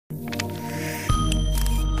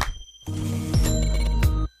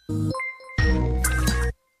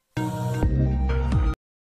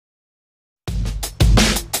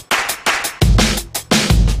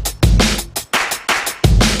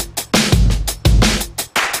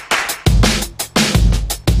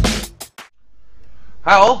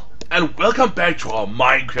Hello, and welcome back to our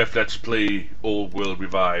Minecraft Let's Play, All World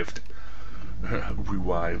Revived.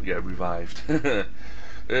 Revived.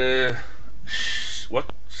 uh,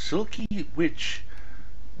 what? Silky Witch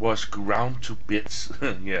was ground to bits.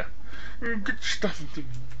 Yeah. Good stuff.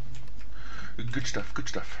 Good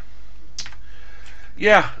stuff.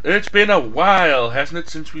 Yeah, it's been a while, hasn't it,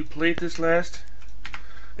 since we played this last?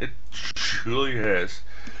 It surely has.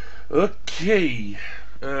 Okay.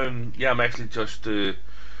 Yeah, I'm actually just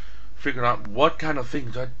figuring out what kind of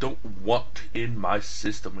things I don't want in my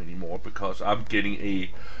system anymore, because I'm getting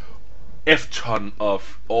a F-ton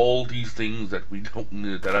of all these things that we don't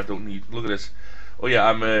need, that I don't need. Look at this. Oh yeah,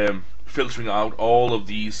 I'm filtering out all of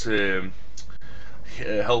these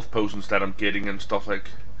health potions that I'm getting and stuff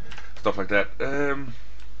like that.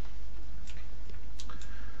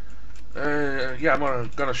 Yeah,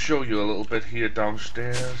 I'm gonna show you a little bit here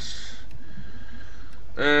downstairs.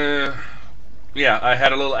 Yeah, I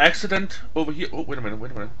had a little accident over here. Oh, wait a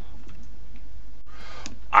minute.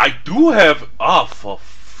 I do have. Ah, for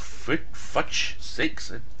fudge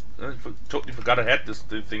sakes! I totally forgot I had this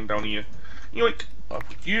thing down here. Yoink! Up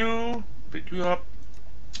with you. Pick you up.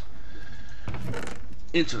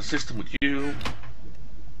 Into the system with you.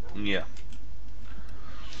 Yeah.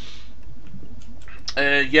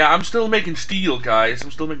 Yeah, I'm still making steel, guys.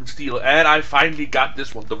 I'm still making steel, and I finally got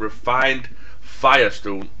this one, the refined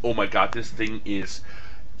Firestone. Oh my god, this thing is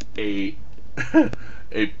a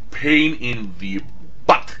a pain in the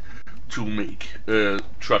butt to make.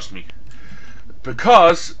 Trust me,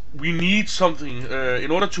 because we need something in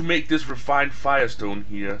order to make this refined Firestone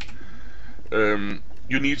here.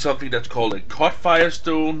 You need something that's called a cut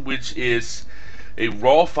Firestone, which is a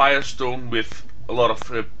raw Firestone with a lot of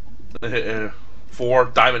 4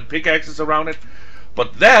 diamond pickaxes around it.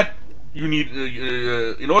 But that you need,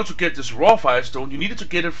 in order to get this raw Firestone, you needed to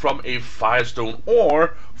get it from a Firestone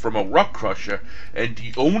ore from a rock crusher, and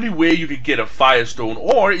the only way you can get a Firestone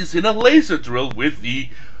ore is in a laser drill with the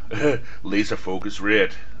laser focus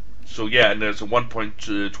red. So yeah, and there's a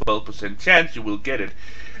 1.12% chance you will get it.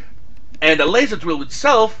 And a laser drill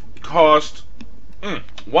itself cost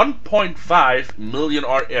 1.5 million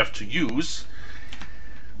RF to use.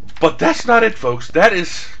 But that's not it, folks. That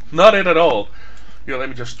is not it at all. You know, let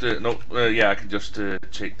me just yeah, I can just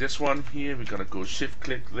take this one here. We're gonna go shift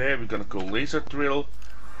click there. We're gonna go laser drill.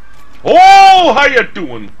 Oh, how you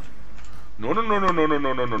doing? No.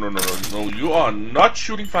 You are not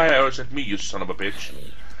shooting fire arrows at me, you son of a bitch.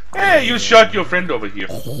 Hey, you shot your friend over here.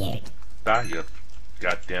 Ah, you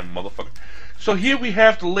goddamn motherfucker. So here we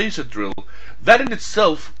have the laser drill. That in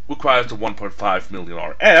itself requires the 1.5 million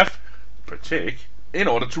RF per tick in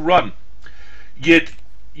order to run. Yet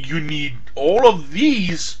you need all of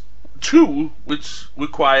these too, which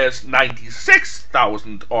requires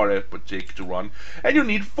 96,000 RF per tick to run, and you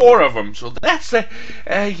need 4 of them. So that's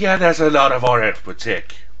yeah, that's a lot of RF per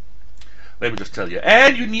tick. Let me just tell you.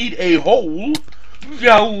 And you need a hole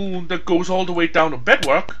that goes all the way down to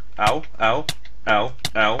bedrock. Ow.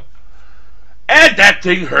 And that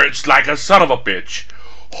thing hurts like a son of a bitch.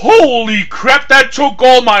 Holy crap, that took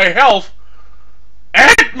all my health.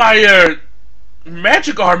 And my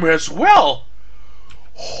magic armor as well.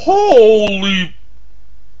 Holy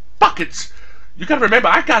buckets. You gotta remember,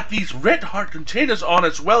 I got these red heart containers on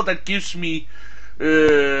as well. That gives me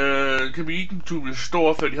can be eaten to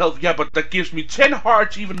restore 30 health. Yeah, but that gives me 10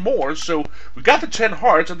 hearts even more. So we got the 10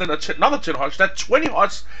 hearts and then another 10 hearts. That's 20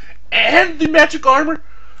 hearts and the magic armor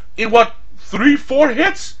in what, 3-4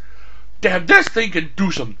 hits? Damn, this thing can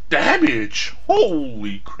do some damage.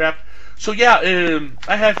 Holy crap. So yeah,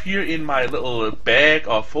 I have here in my little bag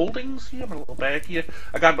of foldings here, my little bag here,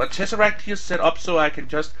 I got my Tesseract here set up so I can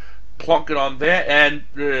just plonk it on there, and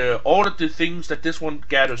all of the things that this one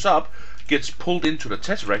gathers up gets pulled into the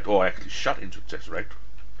Tesseract, or actually shot into the Tesseract.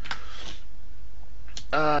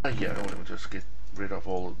 Yeah, let me just get rid of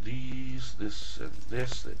all of these, this and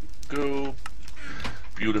this, there we go.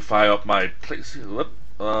 Beautify up my place here,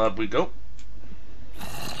 we go.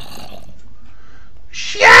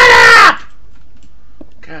 Shut up!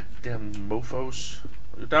 Goddamn mofos.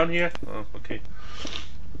 Are you down here? Oh, okay.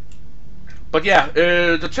 But yeah,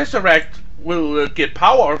 the Tesseract will get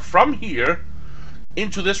power from here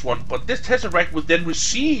into this one, but this Tesseract will then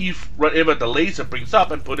receive whatever the laser brings up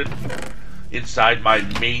and put it inside my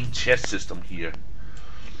main chest system here.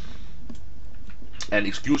 And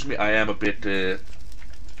excuse me, I am a bit,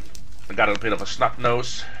 I got a bit of a snot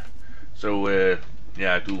nose, so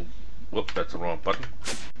yeah, I do. Whoop, that's the wrong button.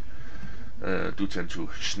 Do tend to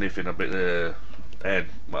sniff in a bit, and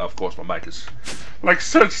of course my mic is like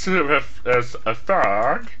sensitive as a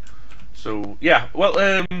fog. So yeah,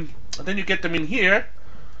 well, And then you get them in here.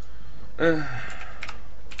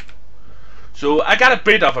 So I got a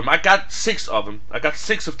bit of them. I got 6 of them. I got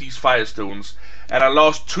 6 of these firestones, and I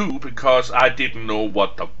lost 2 because I didn't know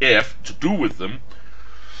what the F to do with them.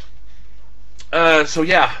 So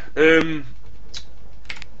yeah.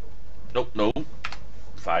 Nope, no.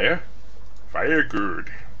 Fire. Fire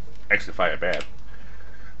good. Actually, fire bad.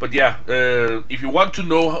 But yeah, if you want to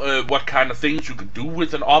know what kind of things you can do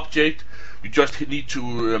with an object, you just need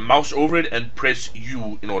to mouse over it and press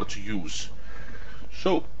U in order to use.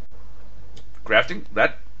 So, crafting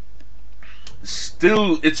that.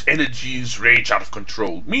 Still, its energies rage out of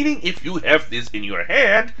control. Meaning, if you have this in your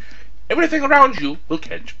hand, everything around you will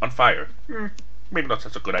catch on fire. Maybe not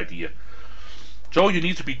such a good idea. So you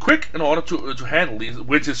need to be quick in order to handle these,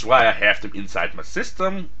 which is why I have them inside my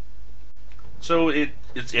system. So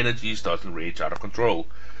its energies doesn't rage out of control.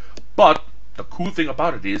 But the cool thing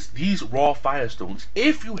about it is these raw firestones,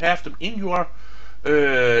 if you have them in your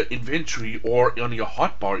inventory or on your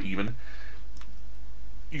hotbar even,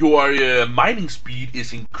 your mining speed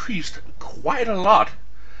is increased quite a lot.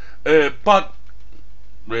 But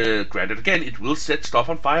granted again, it will set stuff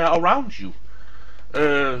on fire around you.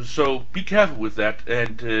 So be careful with that,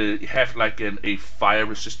 and have like a fire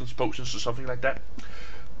resistance potions or something like that.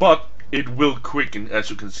 But it will quicken, as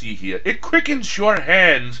you can see here. It quickens your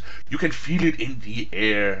hands. You can feel it in the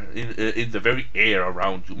air, in the very air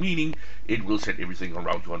around you. Meaning, it will set everything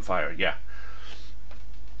around you on fire. Yeah.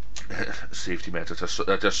 Safety matters.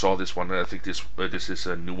 I just saw this one. I think this is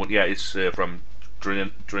a new one. Yeah, it's from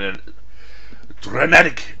Draconic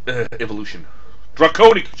Evolution.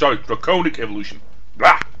 Draconic Evolution.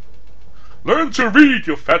 Blah. Learn to read,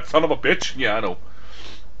 you fat son of a bitch. Yeah, I know.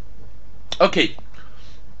 Okay.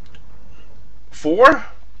 4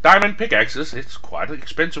 diamond pickaxes. It's quite an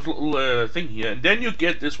expensive little thing here. And then you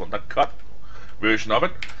get this one, the cut version of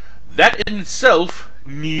it. That in itself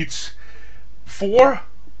needs 4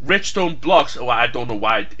 redstone blocks. Well, I don't know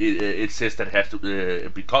why it says that it has to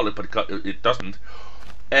be colored, but it doesn't.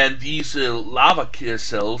 And these lava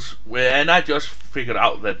cells, and I just figured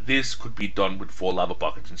out that this could be done with 4 lava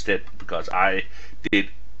buckets instead, because I did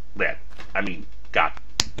that. I mean, god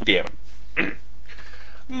damn it.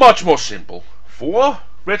 Much more simple. 4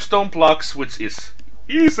 redstone blocks, which is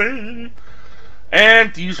easy.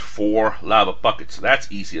 And these 4 lava buckets. That's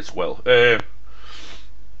easy as well. I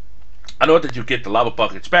know that you get the lava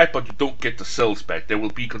buckets back, but you don't get the cells back. They will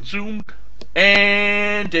be consumed.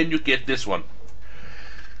 And then you get this one.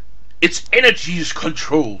 Its energy is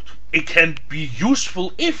controlled. It can be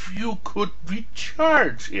useful if you could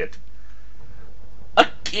recharge it.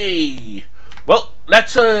 Okay. Well,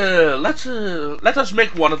 let us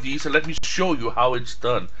make one of these and let me show you how it's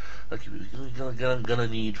done. Okay, we're gonna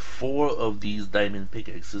need 4 of these diamond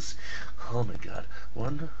pickaxes. Oh my god.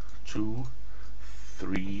 1, 2,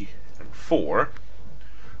 3, and 4.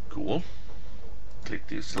 Cool. Click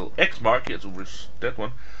this little X mark. Yes, over that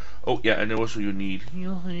one. Oh yeah, and also you need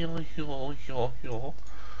 1,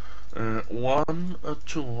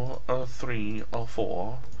 2, 3,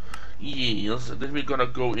 4. Yes, and then we're gonna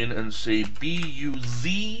go in and say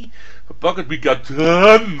B-U-Z bucket. We got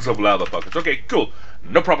tons of lava buckets. Okay, cool.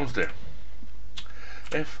 No problems there.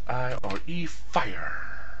 F-I-R-E, fire.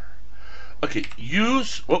 Okay,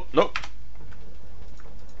 use... Oh, no.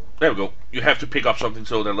 There we go. You have to pick up something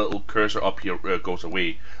so the little cursor up here goes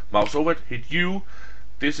away. Mouse over it, hit U.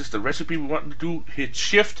 This is the recipe we want to do. Hit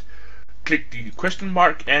Shift, click the question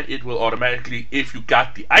mark, and it will automatically, if you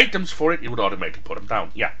got the items for it, it would automatically put them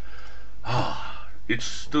down. Yeah. It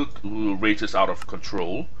still rages out of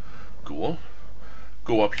control. Cool.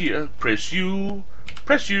 Go up here, press U,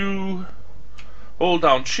 hold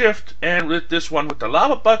down Shift, and with this one with the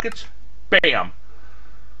lava buckets, bam.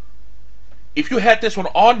 If you had this one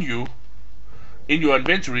on you, in your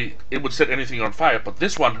inventory, it would set anything on fire, but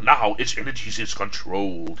this one, now, its energies is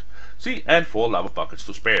controlled. See, and 4 lava buckets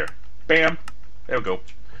to spare. Bam. There we go.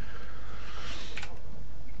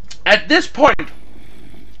 At this point,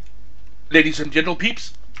 ladies and gentle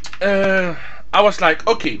peeps, I was like,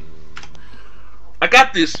 okay, I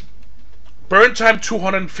got this. Burn time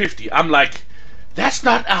 250. I'm like, that's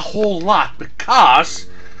not a whole lot, because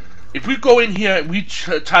if we go in here and we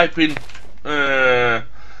type in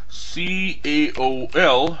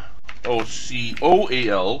C-A-O-L or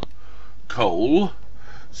C-O-A-L coal,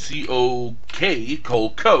 C-O-K,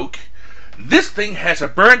 coke. This thing has a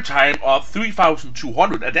burn time of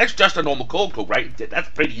 3,200, and that's just a normal coal, right? That's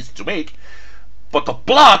pretty easy to make. But the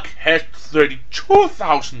block has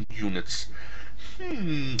 32,000 units.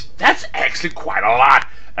 That's actually quite a lot.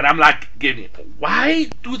 And I'm like, why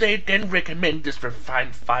do they then recommend this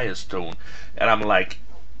refined firestone? And I'm like,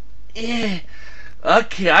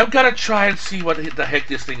 Okay, I'm gonna try and see what the heck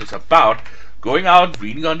this thing is about. Going out,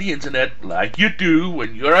 reading on the internet, like you do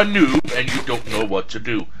when you're a noob and you don't know what to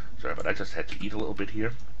do. Sorry, but I just had to eat a little bit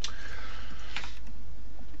here.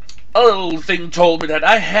 A little thing told me that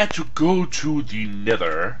I had to go to the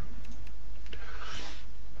Nether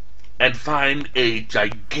and find a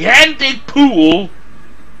gigantic pool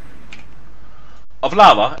of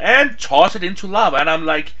lava and toss it into lava. And I'm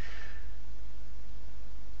like,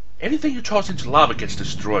 anything you toss into lava gets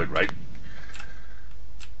destroyed, right?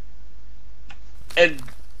 And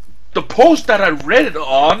the post that I read it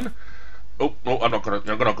on, oh no, I'm not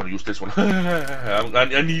gonna use this one.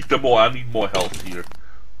 I need I need more health here.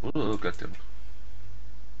 Oh, goddamn.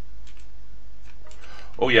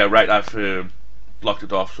 Oh yeah, right. I've blocked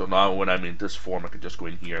it off, so now when I'm in this form, I can just go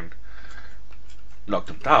in here and knock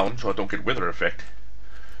them down, so I don't get wither effect.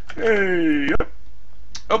 Hey, yep.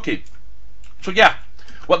 Okay. So yeah,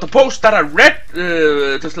 well, the post that I read,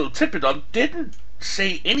 this little tidbit on, didn't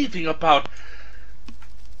say anything about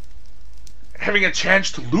having a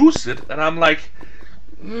chance to lose it, and I'm like,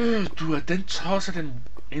 do I then toss it in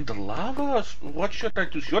the lava? What should I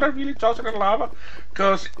do? Should I really toss it in lava?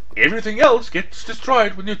 Because everything else gets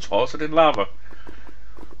destroyed when you toss it in lava.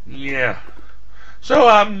 Yeah. So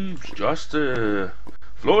I'm just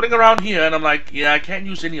floating around here, and I'm like, yeah, I can't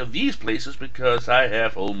use any of these places because I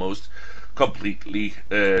have almost completely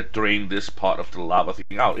drained this part of the lava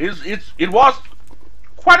thing out. It was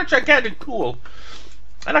quite a gigantic pool.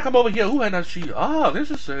 And I come over here, and I see,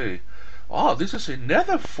 this is a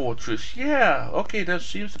nether fortress. Yeah, okay, there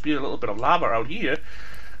seems to be a little bit of lava out here.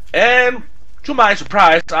 And to my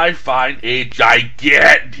surprise, I find a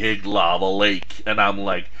gigantic lava lake. And I'm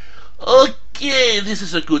like, okay, this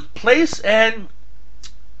is a good place. And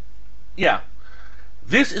yeah,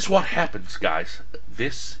 this is what happens, guys.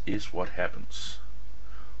 This is what happens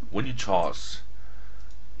when you toss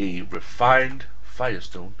a refined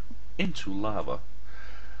firestone into lava.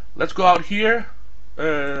 Let's go out here,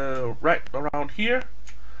 right around here.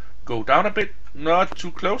 Go down a bit, not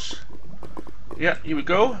too close. Yeah, here we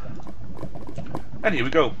go. And here we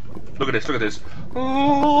go. Look at this, look at this.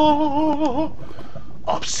 Oh,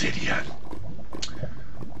 obsidian.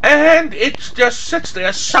 And it just sits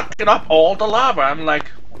there sucking up all the lava. I'm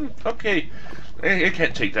like, okay, it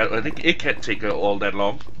can't take that. It can't take all that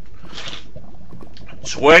long.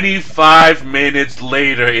 25 minutes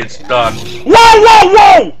later, it's done. Whoa, whoa,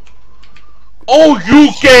 whoa! Oh,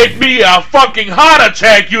 you gave me a fucking heart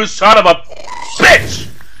attack, you son of a bitch!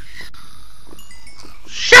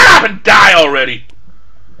 Shut up and die already!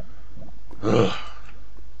 Ugh.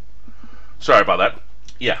 Sorry about that.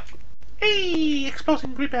 Yeah. Hey,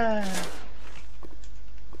 exploding creeper!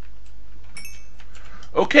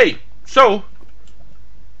 Okay, so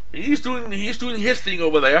he's doing his thing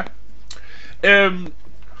over there.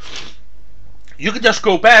 You can just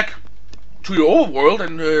go back to your old world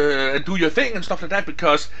and do your thing and stuff like that,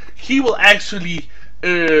 because he will actually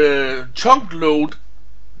chunk load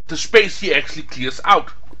the space he actually clears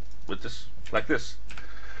out with this, like this.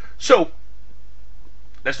 So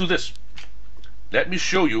let's do this. Let me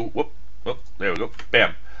show you. Whoop, there we go.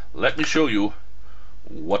 Bam. Let me show you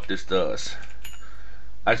what this does.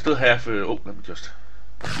 I still have. Oh, let me just.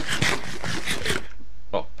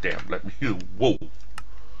 Oh, damn. Let me. Whoa.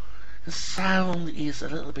 The sound is a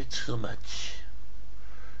little bit too much.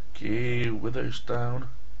 Okay, wither's down.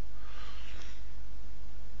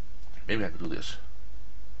 Maybe I can do this.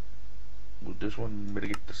 Would this one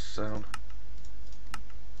mitigate the sound?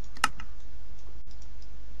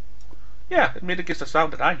 Yeah, it mitigates the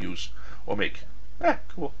sound that I use or make.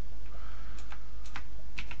 Cool.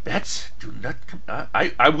 Bats, do not come.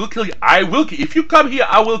 I will kill you. I will kill you. If you come here,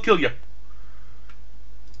 I will kill you.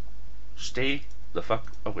 Stay the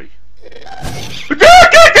fuck away.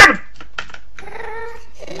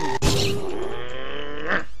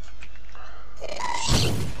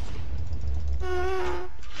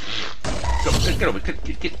 Get over.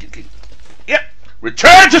 Get. Yep.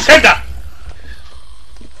 Return to sender.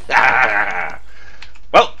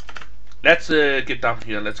 Well, let's get down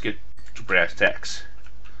here and let's get to brass tacks.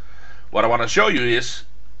 What I want to show you is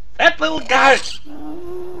that little guy.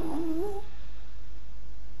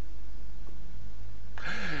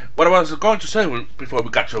 What I was going to say before we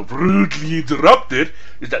got so rudely interrupted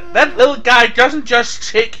is that that little guy doesn't just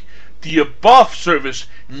take the above service.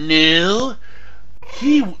 No,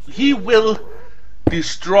 he will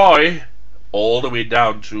destroy all the way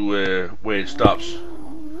down to where it stops.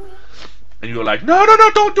 And you're like, no,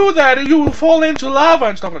 don't do that. You will fall into lava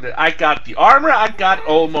and stuff like that. I got the armor. I got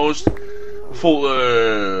almost full,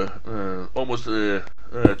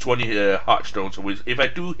 20 heart stones. So if I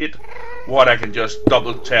do hit one, I can just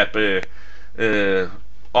double tap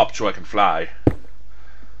up so I can fly.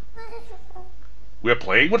 We're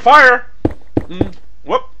playing with fire.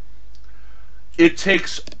 Whoop. It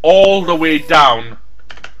takes all the way down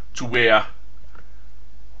to where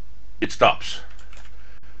it stops.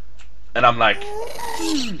 And I'm like,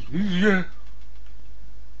 yeah.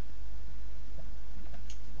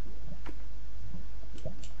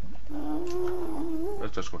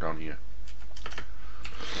 Let's just go down here.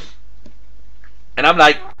 And I'm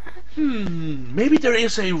like, maybe there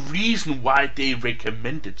is a reason why they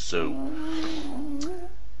recommend it so.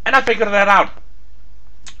 And I figured that out.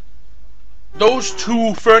 Those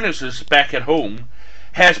 2 furnaces back at home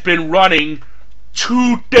has been running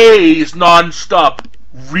 2 days non-stop.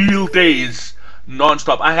 Real days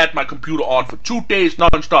non-stop. I had my computer on for 2 days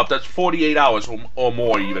non-stop. That's 48 hours or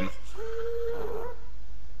more even.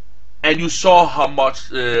 And you saw how much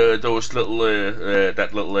those little that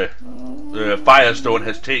little firestone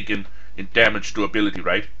has taken in damage to ability,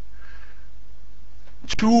 right?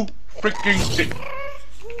 2 freaking days.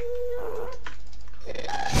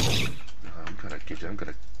 I'm gonna get you. I'm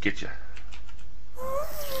gonna get you.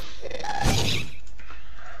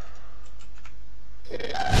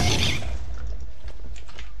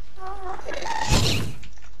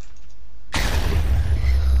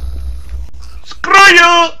 Screw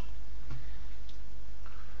you!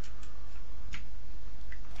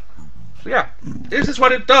 So yeah, this is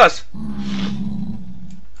what it does.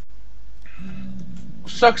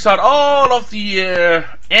 Sucks out all of the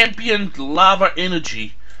ambient lava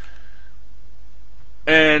energy.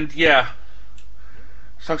 And yeah,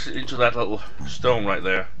 sucks it into that little stone right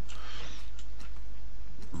there.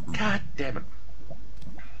 God damn it.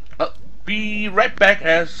 I'll be right back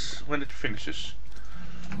as when it finishes.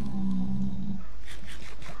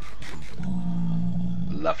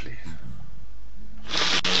 Lovely.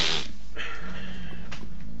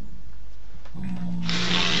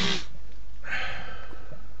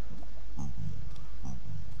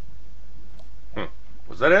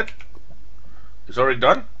 Was that it? It's already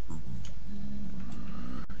done?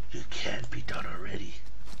 You can't be done already.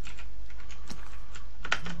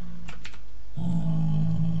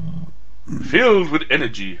 Filled with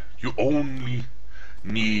energy, you only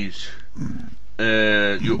need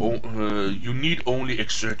you need only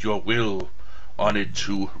exert your will on it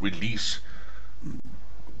to release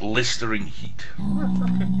blistering heat.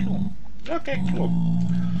 Okay, cool. Okay, cool.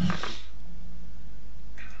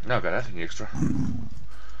 Now I got nothing extra.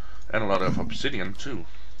 And a lot of obsidian too.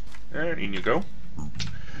 And in you go.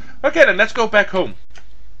 Okay then, let's go back home.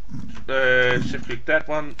 Shift click that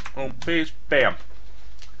one, home page, bam.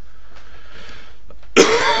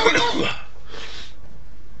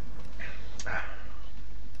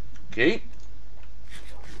 Okay.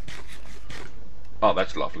 Oh,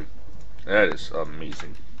 that's lovely. That is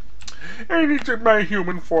amazing. I need to get my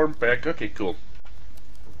human form back. Okay, cool.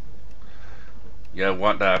 You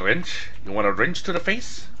want a wrench? You want a wrench to the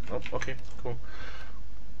face? Oh, okay, cool.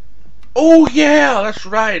 Oh yeah, that's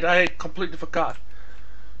right. I completely forgot.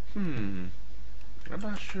 I'm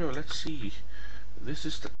not sure. Let's see. This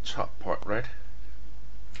is the top part, right?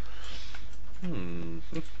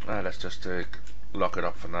 Let's just lock it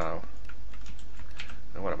up for now.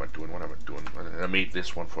 Now what am I doing? What am I doing? I made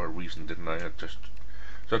this one for a reason, didn't I?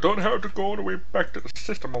 So I don't have to go all the way back to the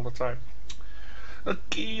system all the time.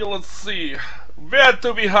 Okay, let's see. Where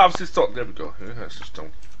do we have this stone? There we go. Here's the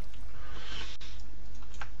stone.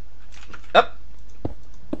 Up.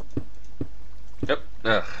 Yep.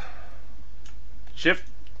 Shift.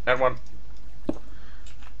 That one.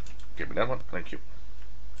 Give me that one. Thank you.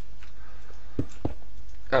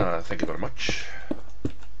 Thank you very much.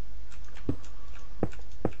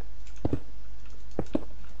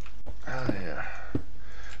 Yeah.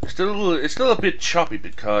 It's still a bit choppy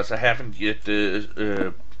because I haven't yet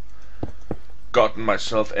gotten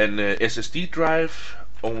myself an SSD drive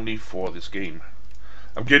only for this game.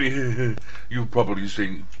 I'm getting you're probably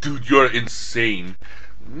saying, dude, you're insane.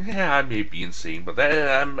 Yeah, I may be insane, but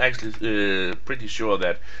I'm actually pretty sure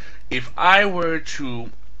that if I were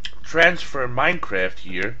to transfer Minecraft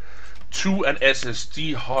here to an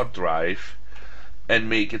SSD hard drive and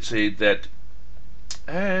make it say that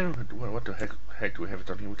what the heck do we have it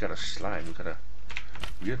on here? We got a slime. We got a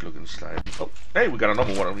weird looking slime. Oh, hey, we got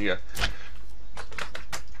another one on here.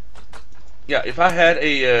 Yeah, if I had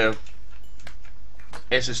a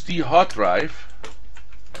SSD hard drive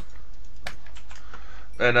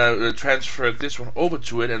and I transferred this one over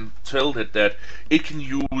to it and told it that it can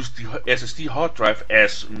use the SSD hard drive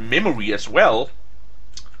as memory as well,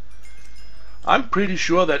 I'm pretty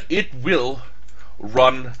sure that it will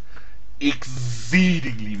run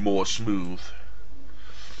exceedingly more smooth.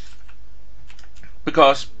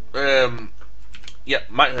 Because yeah,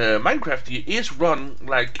 Minecraft is run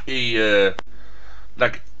like a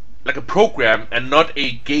like like a program and not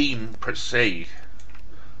a game per se,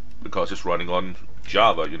 because it's running on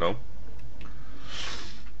Java, you know.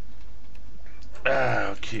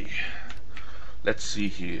 Okay, let's see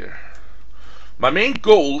here. My main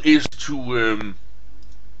goal is to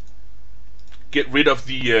get rid of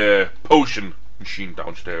the potion machine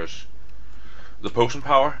downstairs, the potion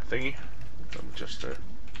power thingy. Let me just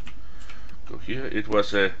go here. It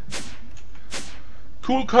was a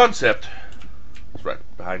cool concept. It's right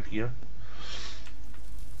behind here,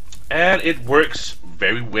 and it works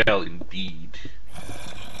very well indeed.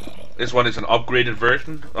 This one is an upgraded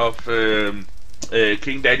version of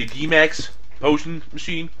King Daddy D-Max potion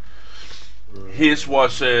machine. His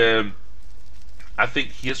was, I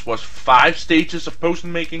think his was 5 stages of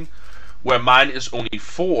potion making, where mine is only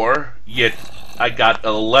 4. Yet I got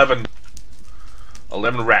 11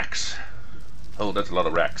 racks. Oh, that's a lot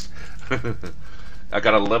of racks. I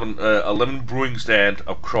got 11 brewing stand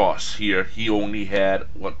across here. He only had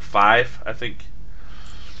what, 5, I think.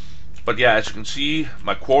 But yeah, as you can see,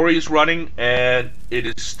 my quarry is running, and it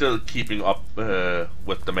is still keeping up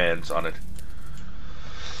with demands on it.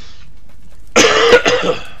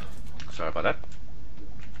 Sorry about that.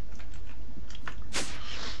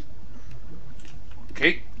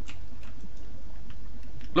 Okay.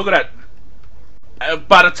 Look at that.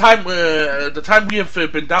 By the time we have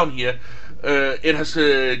been down here, it has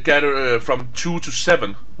gathered from 2 to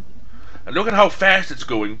 7, and look at how fast it's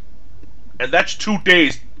going. And that's 2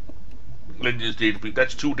 days.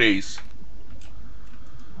 That's 2 days.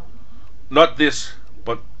 Not this,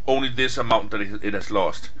 but only this amount that it has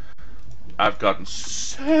lost. I've gotten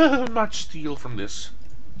so much steel from this.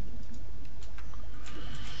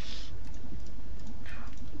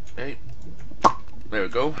 Okay, there we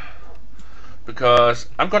go. Because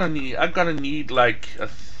I'm gonna need like, I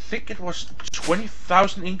think it was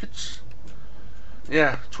 20,000 ingots.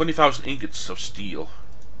 Yeah, 20,000 ingots of steel.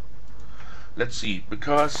 Let's see,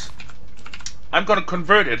 because I'm gonna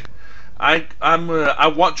convert it. I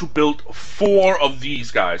want to build 4 of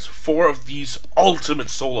these guys, 4 of these ultimate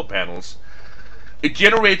solar panels. It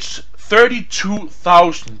generates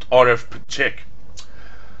 32,000 RF per tick.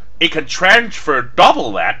 It can transfer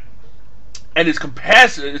double that, and its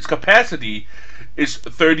capacity is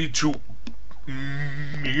 32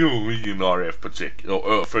 million RF per tick,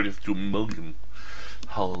 or 32 million.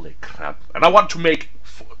 Holy crap! And I want to make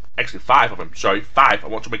actually 5 of them. Sorry, 5. I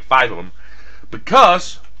want to make 5 of them,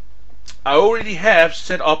 because I already have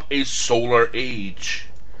set up a solar age.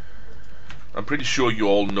 I'm pretty sure you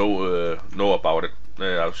all know about it.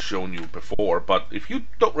 I've shown you before, but if you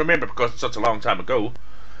don't remember because it's such a long time ago,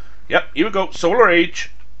 yep, here we go. Solar age.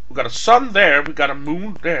 We got a sun there. We got a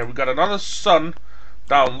moon there. We got another sun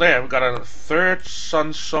down there. We got a 3rd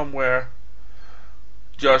sun somewhere,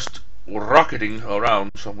 just rocketing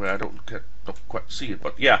around somewhere. I don't quite see it,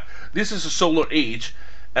 but yeah, this is a solar age,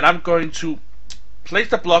 and I'm going to place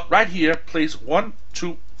the block right here. Place 1,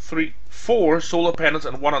 2, 3, 4 solar panels,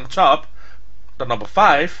 and one on top, the number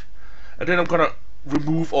 5, and then I'm gonna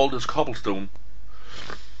remove all this cobblestone.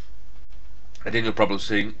 And then you're probably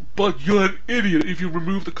saying, but you're an idiot. If you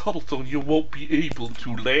remove the cobblestone, you won't be able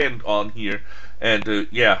to land on here and go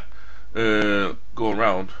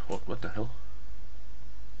around. What the hell?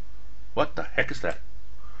 What the heck is that?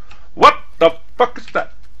 What the fuck is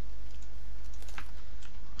that?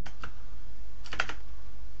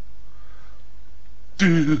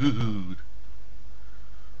 Dude,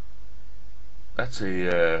 that's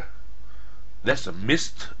a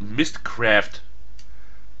Minrcraft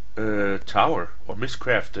tower, or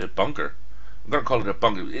Minrcraft bunker. I'm gonna call it a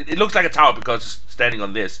bunker. It looks like a tower because it's standing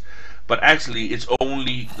on this, but actually it's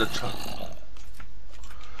only the top.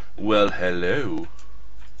 Well, hello.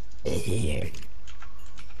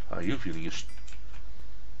 Are you feeling your...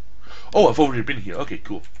 Oh, I've already been here. Okay,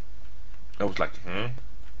 cool. I was like, hmm.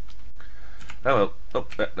 Oh well. Oh,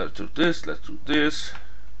 let's do this. Let's do this.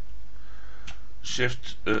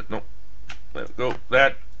 Shift. No. There we go.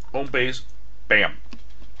 That. Home base. Bam.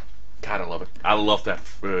 God, I love it. I love that.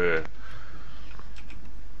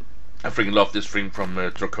 I freaking love this thing from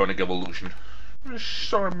Draconic Evolution. It's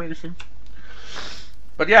so amazing.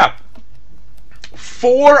 But yeah,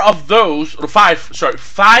 4 of those, or 5. Sorry,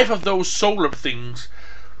 5 of those solar things,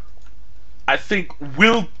 I think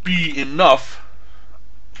will be enough.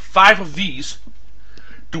 5 of these,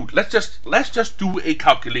 dude. Let's just do a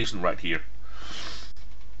calculation right here.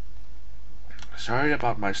 Sorry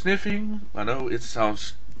about my sniffing. I know it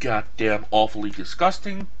sounds goddamn awfully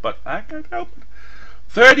disgusting, but I can't help it.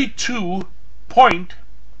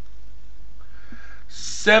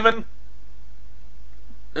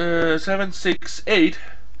 32.768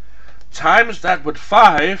 times that with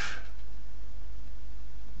 5.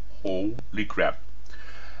 Holy crap.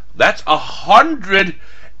 That's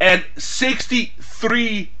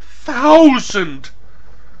 163,000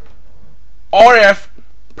 RF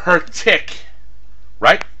per tick,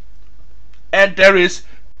 right? And there is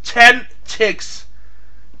 10 ticks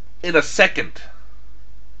in a second.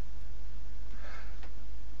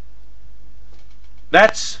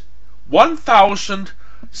 That's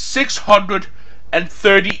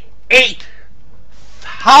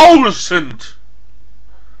 1,638,000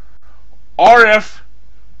 RF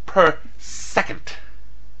per second.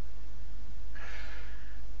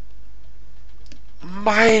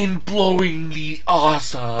 Mind-blowingly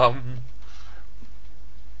awesome.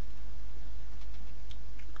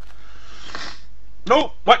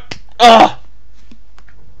 No, what? God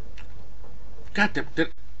damn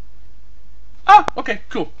it. Okay,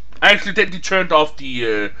 cool. I accidentally turned off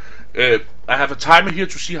the, I have a timer here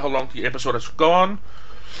to see how long the episode has gone.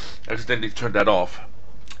 I accidentally turned that off.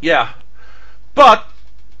 Yeah. But,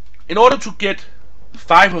 in order to get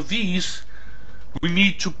 5 of these, we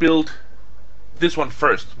need to build this one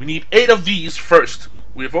first. We need 8 of these first.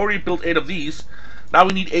 We've already built 8 of these. Now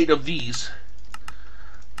we need 8 of these.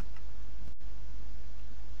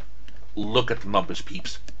 Look at the numbers,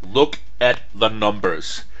 peeps. Look at the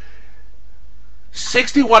numbers.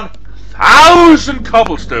 61,000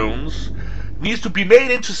 cobblestones needs to be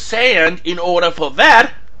made into sand in order for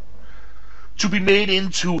that to be made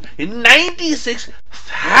into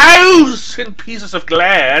 96,000 pieces of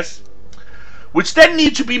glass, which then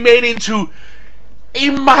need to be made into a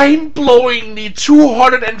mind-blowingly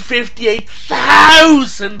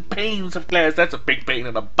 258,000 panes of glass. That's a big pain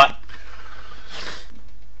in the butt.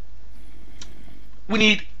 We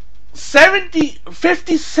need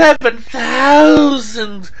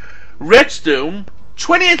 57,000 redstone,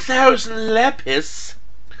 28,000 lapis.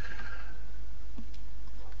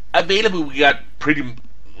 Available, we got pretty.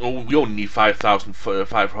 We only need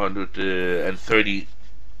 5,530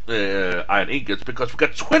 iron ingots because we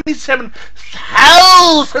got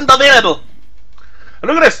 27,000 available. And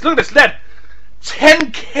look at this! Look at this! That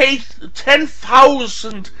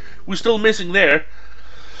 10,000 we're still missing there.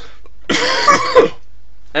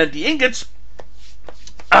 And the ingots,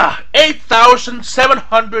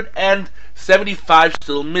 8,775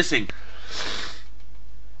 still missing.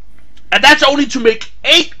 And that's only to make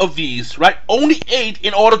 8 of these, right? Only 8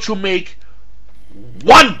 in order to make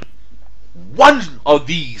one of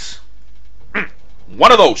these.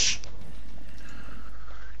 One of those.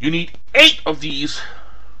 You need 8 of these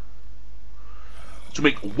to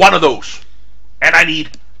make one of those. And I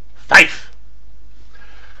need 5.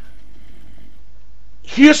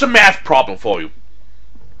 Here's a math problem for you.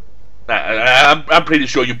 I'm pretty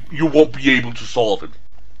sure you won't be able to solve it.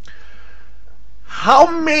 How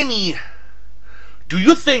many do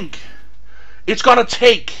you think it's gonna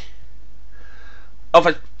take of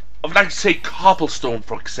like say cobblestone,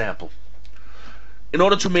 for example, in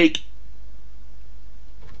order to make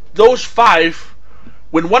those 5,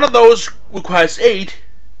 when one of those requires 8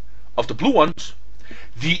 of the blue ones,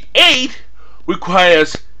 the 8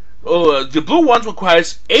 requires the blue ones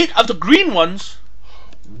requires 8 of the green ones.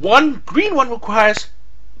 One green one requires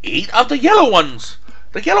 8 of the yellow ones.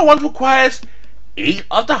 The yellow one requires 8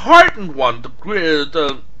 of the hardened one.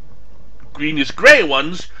 The greenish gray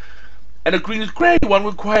ones, and the greenish gray one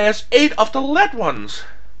requires 8 of the lead ones.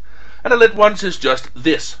 And the lead ones is just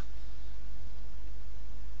this.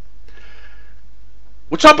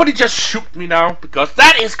 Would somebody just shoot me now? Because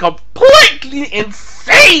that is completely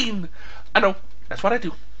insane! I know, that's what I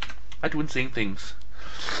do. I do insane things.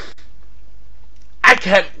 I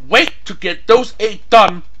can't wait to get those 8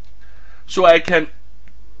 done so I can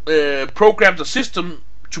program the system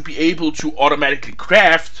to be able to automatically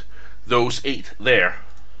craft those 8 there.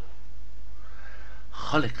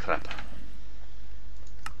 Holy crap.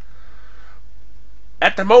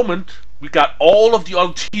 At the moment, we got all of the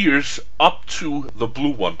other tiers up to the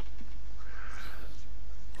blue one.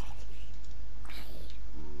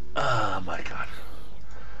 Oh my god.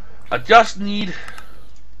 I just need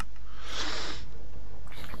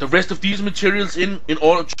the rest of these materials in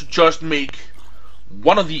order to just make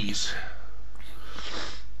one of these.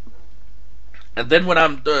 And then when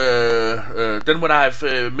I've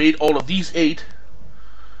made all of these 8,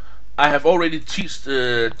 I have already teach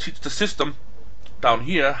the system down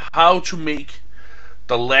here how to make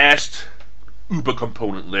the last Uber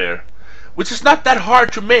component there, which is not that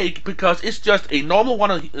hard to make because it's just a normal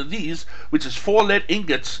one of these, which is 4 lead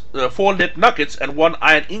ingots, 4 lead nuggets, and 1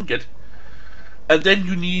 iron ingot, and then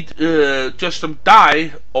you need just some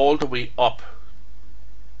dye all the way up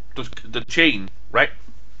the chain, right?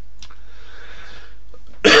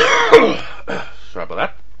 Sorry about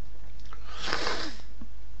that.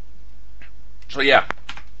 So yeah,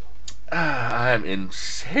 I'm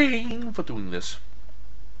insane for doing this.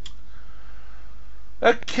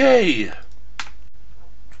 Okay.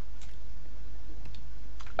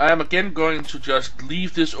 I am again going to just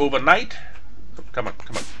leave this overnight. Come on,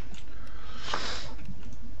 come on.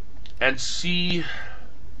 And see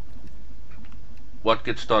what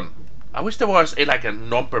gets done. I wish there was like a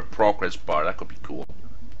number progress bar. That could be cool.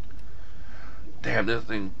 Damn, this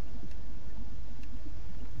thing.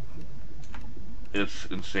 It's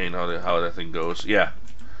insane how that thing goes. Yeah.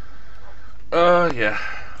 Yeah.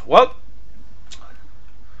 Well,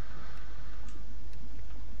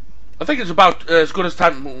 I think it's about as good as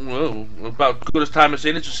time. Well, about good as time as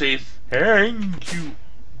any to say thank you.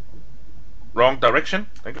 Wrong direction.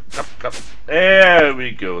 Thank you. Come. There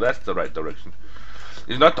we go. That's the right direction.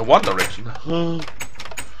 It's not the one direction.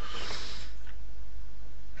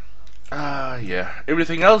 Yeah.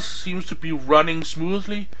 Everything else seems to be running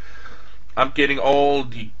smoothly. I'm getting all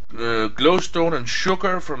the glowstone and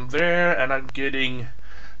sugar from there, and I'm getting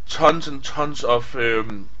tons and tons of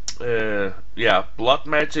yeah, blood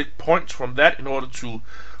magic points from that in order to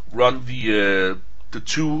run the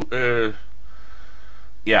 2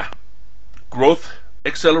 yeah, growth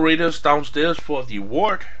accelerators downstairs for the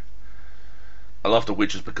ward. I love the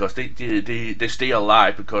witches because they stay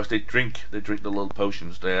alive because they drink the little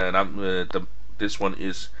potions there, and I'm this one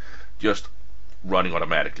is just running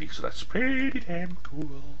automatically, so that's pretty damn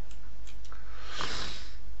cool.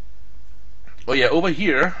 Oh yeah, over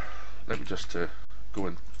here, let me just go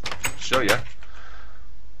and show you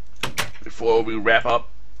before we wrap up.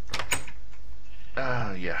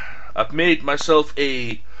 Yeah, I've made myself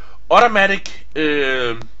a automatic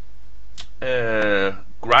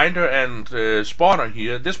grinder and spawner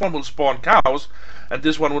here. This one will spawn cows, and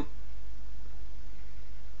this one will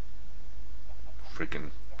freaking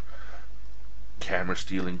camera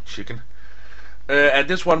stealing chicken. And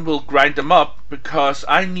this one will grind them up because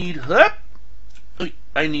I need let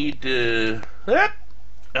me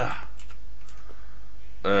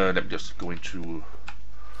just go into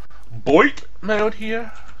Boyd mode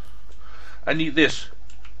here. I need this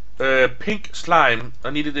pink slime. I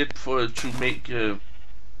needed it to make the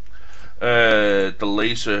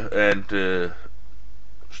laser and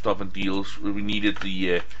stuff and deals. We needed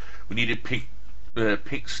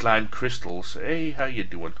pink slime crystals. Hey, how you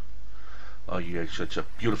doing? Oh, you're such a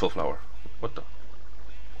beautiful flower. What the?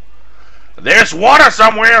 There's water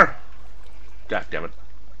somewhere! God damn it.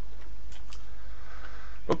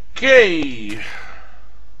 Okay.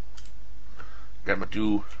 Gotta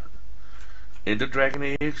do Ender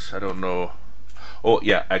Dragon eggs. I don't know. Oh,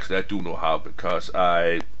 yeah, actually, I do know how because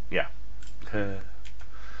yeah.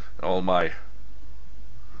 All my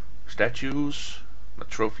statues, my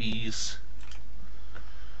trophies.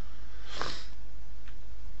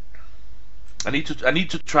 I need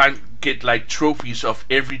to try and get like trophies of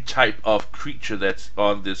every type of creature that's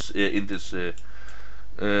on this in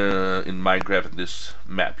Minecraft in this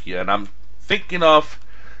map here, and I'm thinking of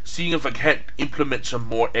seeing if I can't implement some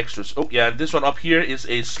more extras. Oh yeah, and this one up here is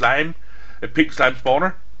a pink slime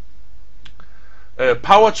spawner,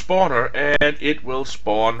 powered spawner, and it will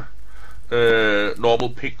spawn normal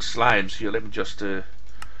pink slimes here. Let me just see.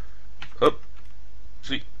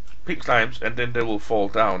 Pink slimes, and then they will fall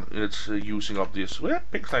down. It's using up this. Well,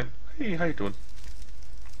 pink slime. Hey, how you doing?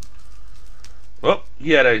 Well,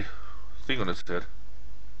 he had a thing on his head.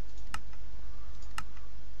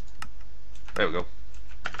 There we go.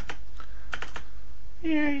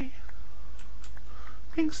 Yay!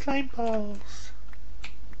 Pink slime balls.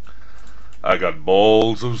 I got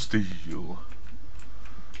balls of steel,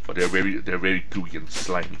 but they're very gooey and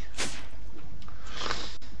slimy.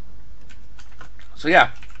 So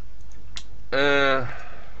yeah.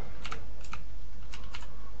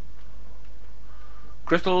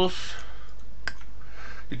 Crystals.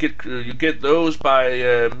 You get those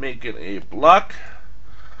by making a block.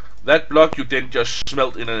 That block you then just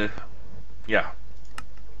smelt in a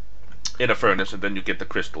furnace, and then you get the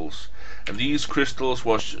crystals. And these crystals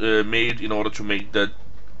was made in order to make the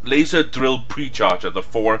laser drill precharger,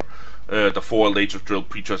 the four laser drill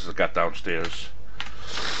prechargers I got downstairs.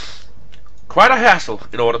 Quite a hassle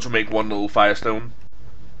in order to make one little firestone.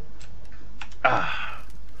 Oh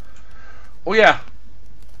yeah.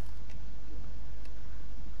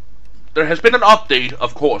 there has been an update,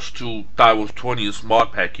 of course, to Direwolf 20's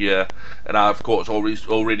mod pack here, and I, of course,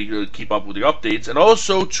 already keep up with the updates, and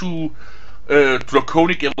also to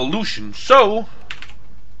Draconic Evolution. So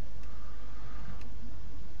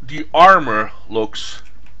the armor looks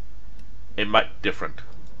a mite different.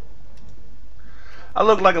 I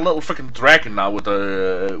look like a little freaking dragon now with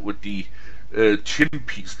the chin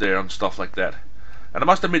piece there and stuff like that. And I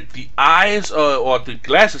must admit, the eyes or the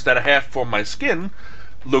glasses that I have for my skin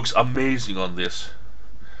looks amazing on this.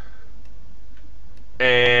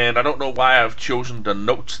 And I don't know why I've chosen the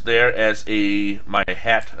notes there as my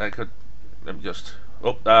hat. Let me just.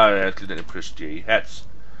 Oh, I actually didn't press J. Hats.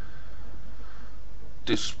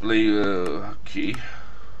 Display. Okay.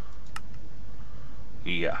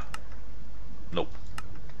 Yeah. Nope.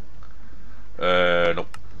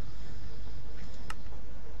 Nope.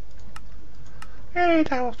 Hey,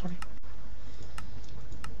 Direwolf 20.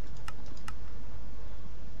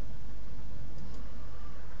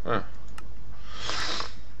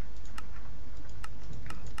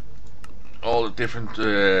 All the different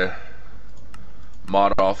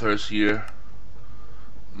mod authors here.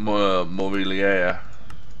 Mobilia.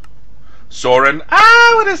 Soren.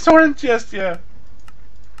 Ah, what is Soren chest? Yeah.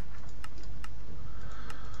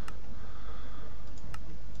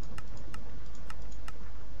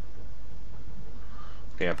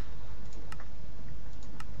 Damn.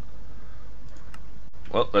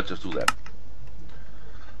 Well, let's just do that.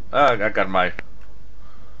 I got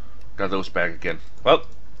those back again. Well,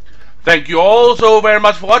 thank you all so very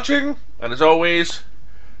much for watching, and as always,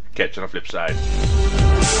 catch you on the flip side.